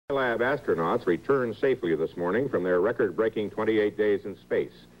Skylab astronauts returned safely this morning from their record-breaking 28 days in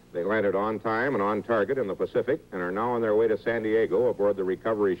space. They landed on time and on target in the Pacific and are now on their way to San Diego aboard the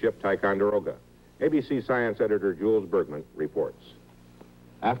recovery ship Ticonderoga. ABC Science editor Jules Bergman reports.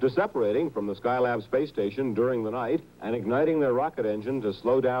 After separating from the Skylab space station during the night and igniting their rocket engine to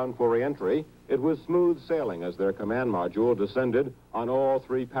slow down for re-entry, it was smooth sailing as their command module descended on all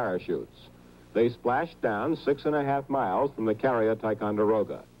three parachutes. They splashed down 6.5 miles from the carrier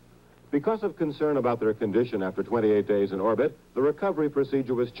Ticonderoga. Because of concern about their condition after 28 days in orbit, the recovery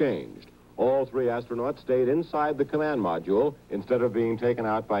procedure was changed. All three astronauts stayed inside the command module instead of being taken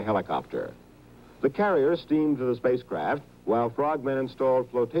out by helicopter. The carrier steamed to the spacecraft while frogmen installed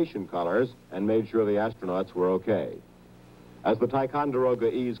flotation collars and made sure the astronauts were okay. As the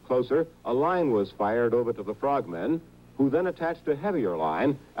Ticonderoga eased closer, a line was fired over to the frogmen, who then attached a heavier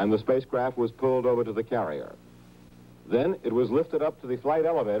line, and the spacecraft was pulled over to the carrier. Then it was lifted up to the flight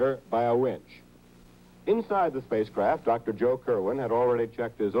elevator by a winch. Inside the spacecraft, Dr. Joe Kerwin had already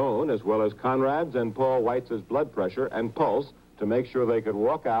checked his own, as well as Conrad's and Paul Weitz's blood pressure and pulse to make sure they could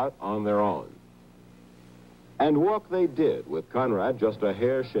walk out on their own. And walk they did, with Conrad just a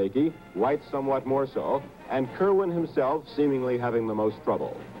hair shaky, Weitz somewhat more so, and Kerwin himself seemingly having the most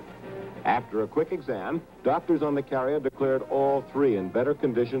trouble. After a quick exam, doctors on the carrier declared all three in better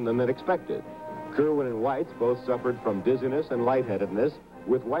condition than they'd expected. Kerwin and Weitz both suffered from dizziness and lightheadedness,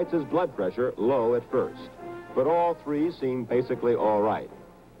 with Weitz's blood pressure low at first. But all three seem basically all right.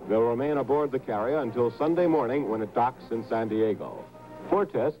 They'll remain aboard the carrier until Sunday morning when it docks in San Diego. More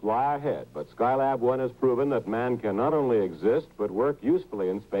tests lie ahead, but Skylab 1 has proven that man can not only exist, but work usefully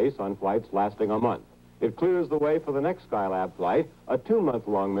in space on flights lasting a month. It clears the way for the next Skylab flight, a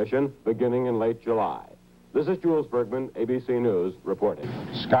 2-month-long mission beginning in late July. This is Jules Bergman, ABC News, reporting.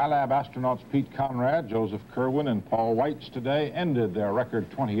 Skylab astronauts Pete Conrad, Joseph Kerwin, and Paul Weitz today ended their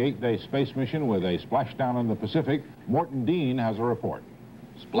record 28-day space mission with a splashdown in the Pacific. Morton Dean has a report.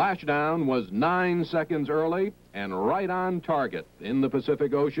 Splashdown was 9 seconds early and right on target in the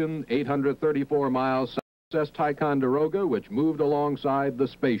Pacific Ocean, 834 miles south of Ticonderoga, which moved alongside the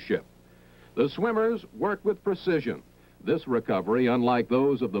spaceship. The swimmers worked with precision. This recovery, unlike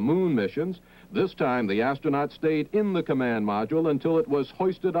those of the moon missions, this time the astronauts stayed in the command module until it was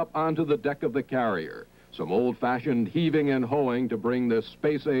hoisted up onto the deck of the carrier. Some old-fashioned heaving and hoeing to bring this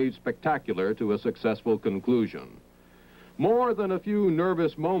space-age spectacular to a successful conclusion. More than a few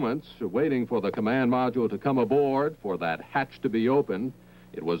nervous moments waiting for the command module to come aboard, for that hatch to be opened,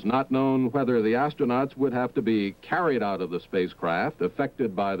 it was not known whether the astronauts would have to be carried out of the spacecraft,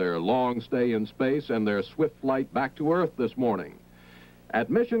 affected by their long stay in space and their swift flight back to Earth this morning. At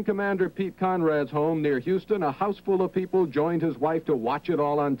Mission Commander Pete Conrad's home near Houston, a house full of people joined his wife to watch it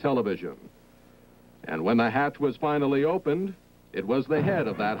all on television. And when the hatch was finally opened, it was the head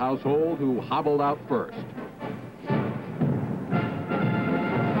of that household who hobbled out first.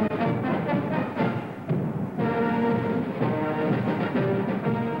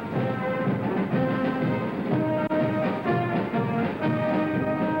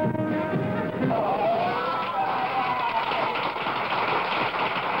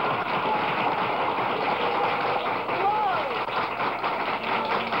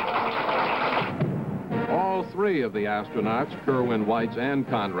 Three of the astronauts, Kerwin, Weitz, and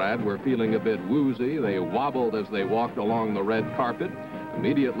Conrad, were feeling a bit woozy. They wobbled as they walked along the red carpet.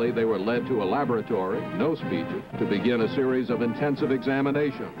 Immediately, they were led to a laboratory, no speeches, to begin a series of intensive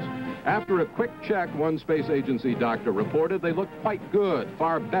examinations. After a quick check, one space agency doctor reported they looked quite good,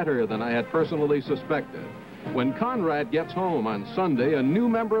 far better than I had personally suspected. When Conrad gets home on Sunday, a new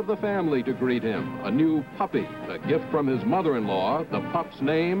member of the family to greet him, a new puppy, a gift from his mother-in-law, the pup's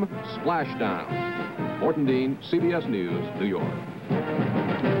name, Splashdown. Morton Dean, CBS News, New York.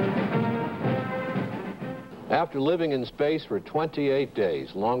 After living in space for 28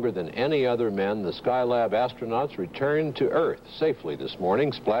 days, longer than any other men, the Skylab astronauts returned to Earth safely this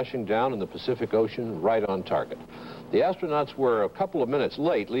morning, splashing down in the Pacific Ocean right on target. The astronauts were a couple of minutes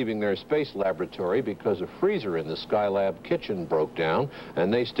late leaving their space laboratory because a freezer in the Skylab kitchen broke down,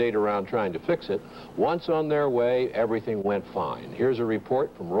 and they stayed around trying to fix it. Once on their way, everything went fine. Here's a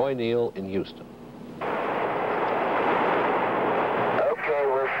report from Roy Neal in Houston.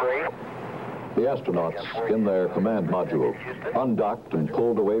 The astronauts in their command module undocked and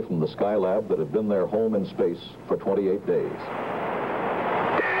pulled away from the Skylab that had been their home in space for 28 days.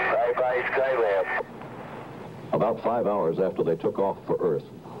 Bye-bye, Skylab. About 5 hours after they took off for Earth,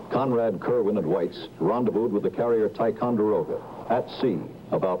 Conrad, Kerwin, and Weitz rendezvoused with the carrier Ticonderoga at sea,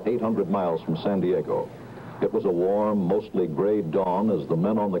 about 800 miles from San Diego. It was a warm, mostly gray dawn as the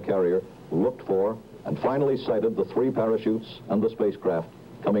men on the carrier looked for and finally sighted the three parachutes and the spacecraft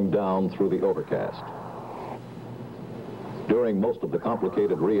coming down through the overcast. During most of the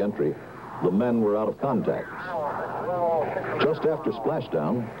complicated re-entry, the men were out of contact. Just after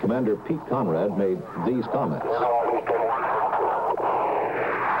splashdown, Commander Pete Conrad made these comments.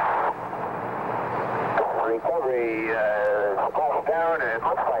 Recovery, splashdown, and it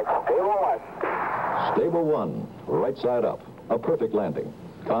looks like stable one. Stable one, right side up, a perfect landing.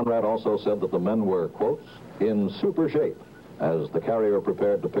 Conrad also said that the men were, quotes, in super shape as the carrier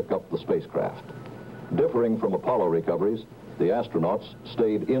prepared to pick up the spacecraft. Differing from Apollo recoveries, the astronauts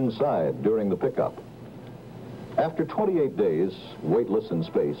stayed inside during the pickup. After 28 days, weightless in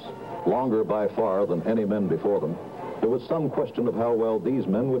space, longer by far than any men before them, there was some question of how well these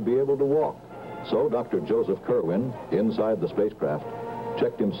men would be able to walk. So Dr. Joseph Kerwin, inside the spacecraft,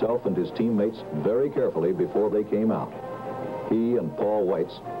 checked himself and his teammates very carefully before they came out. He and Paul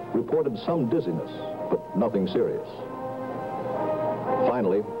Weitz reported some dizziness, but nothing serious.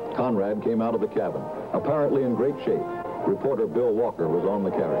 Finally, Conrad came out of the cabin, apparently in great shape. Reporter Bill Walker was on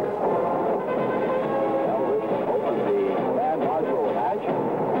the carrier. Open the command module hatch.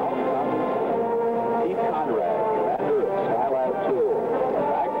 Out comes Pete Conrad, commander of Skylab 2.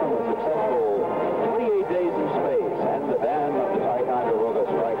 Back from a successful 28 days in space, and the band of the Ticonderoga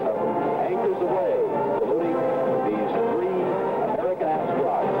strikes up, anchors away, saluting these 3 American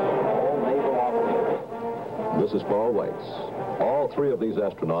astronauts, all naval officers. This is Paul Weitz. All 3 of these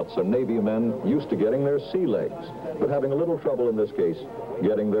astronauts are Navy men used to getting their sea legs, but having a little trouble in this case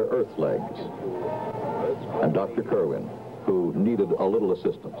getting their Earth legs. And Dr. Kerwin, who needed a little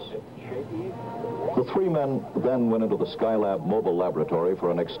assistance. The 3 men then went into the Skylab mobile laboratory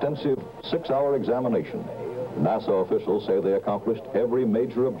for an extensive 6-hour examination. NASA officials say they accomplished every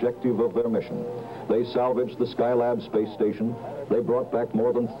major objective of their mission. They salvaged the Skylab space station. They brought back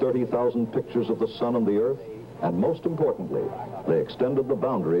more than 30,000 pictures of the sun and the Earth. And most importantly, they extended the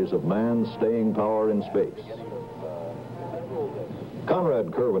boundaries of man's staying power in space.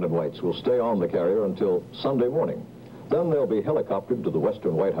 Conrad, Kerwin, and Weitz will stay on the carrier until Sunday morning. Then they'll be helicoptered to the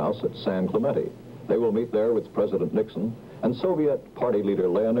Western White House at San Clemente. They will meet there with President Nixon and Soviet party leader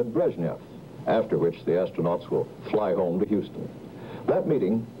Leonid Brezhnev, after which the astronauts will fly home to Houston. That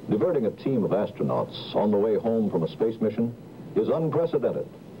meeting, diverting a team of astronauts on the way home from a space mission, is unprecedented.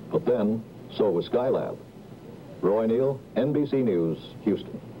 But then, so was Skylab. Roy Neal, NBC News,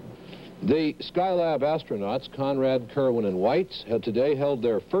 Houston. The Skylab astronauts, Conrad, Kerwin, and Weitz, had today held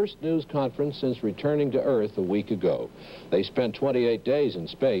their first news conference since returning to Earth a week ago. They spent 28 days in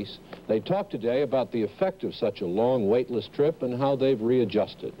space. They talked today about the effect of such a long, weightless trip and how they've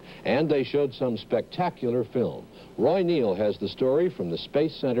readjusted. And they showed some spectacular film. Roy Neal has the story from the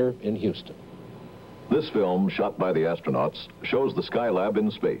Space Center in Houston. This film, shot by the astronauts, shows the Skylab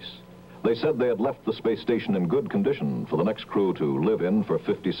in space. They said they had left the space station in good condition for the next crew to live in for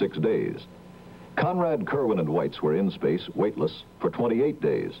 56 days. Conrad, Kerwin, and Weitz were in space, weightless, for 28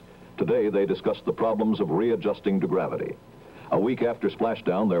 days. Today, they discussed the problems of readjusting to gravity. A week after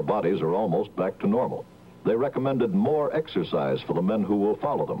splashdown, their bodies are almost back to normal. They recommended more exercise for the men who will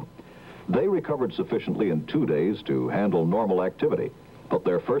follow them. They recovered sufficiently in 2 days to handle normal activity, but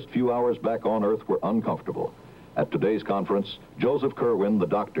their first few hours back on Earth were uncomfortable. At today's conference, Joseph Kerwin, the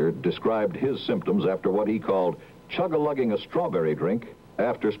doctor, described his symptoms after what he called chug-a-lugging a strawberry drink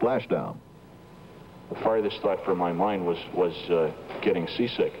after splashdown. The farthest thought from my mind was getting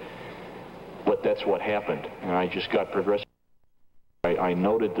seasick. But that's what happened, and I just got progressive. I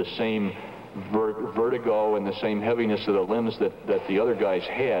noted the same vertigo and the same heaviness of the limbs that the other guys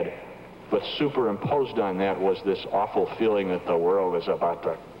had, but superimposed on that was this awful feeling that the world is about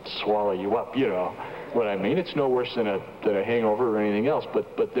to swallow you up, you know what I mean? It's no worse than a hangover or anything else,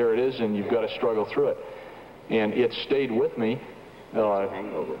 but there it is, and you've got to struggle through it. And it stayed with me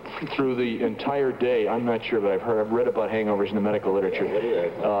through the entire day. I'm not sure, but I've read about hangovers in the medical literature.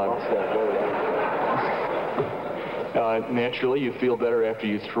 Naturally, you feel better after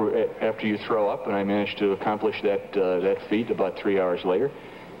you throw up, and I managed to accomplish that feat about 3 hours later,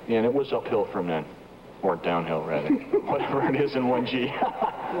 and it was uphill from then, or downhill rather, whatever it is in 1G.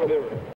 Whatever.